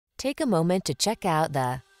Take a moment to check out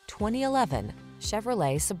the 2011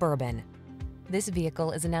 Chevrolet Suburban. This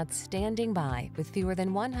vehicle is an outstanding buy with fewer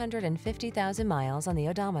than 150,000 miles on the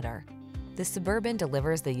odometer. The Suburban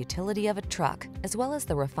delivers the utility of a truck, as well as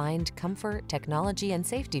the refined comfort, technology, and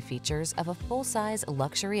safety features of a full-size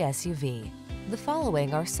luxury SUV. The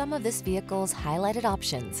following are some of this vehicle's highlighted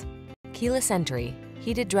options: keyless entry,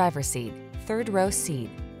 heated driver's seat, third row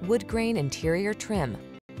seat, wood grain interior trim,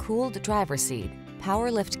 cooled driver's seat,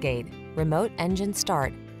 power liftgate, remote engine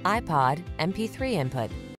start, iPod, MP3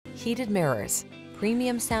 input, heated mirrors,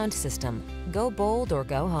 premium sound system. Go bold or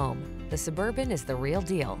go home. The Suburban is the real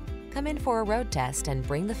deal. Come in for a road test and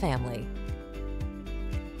bring the family.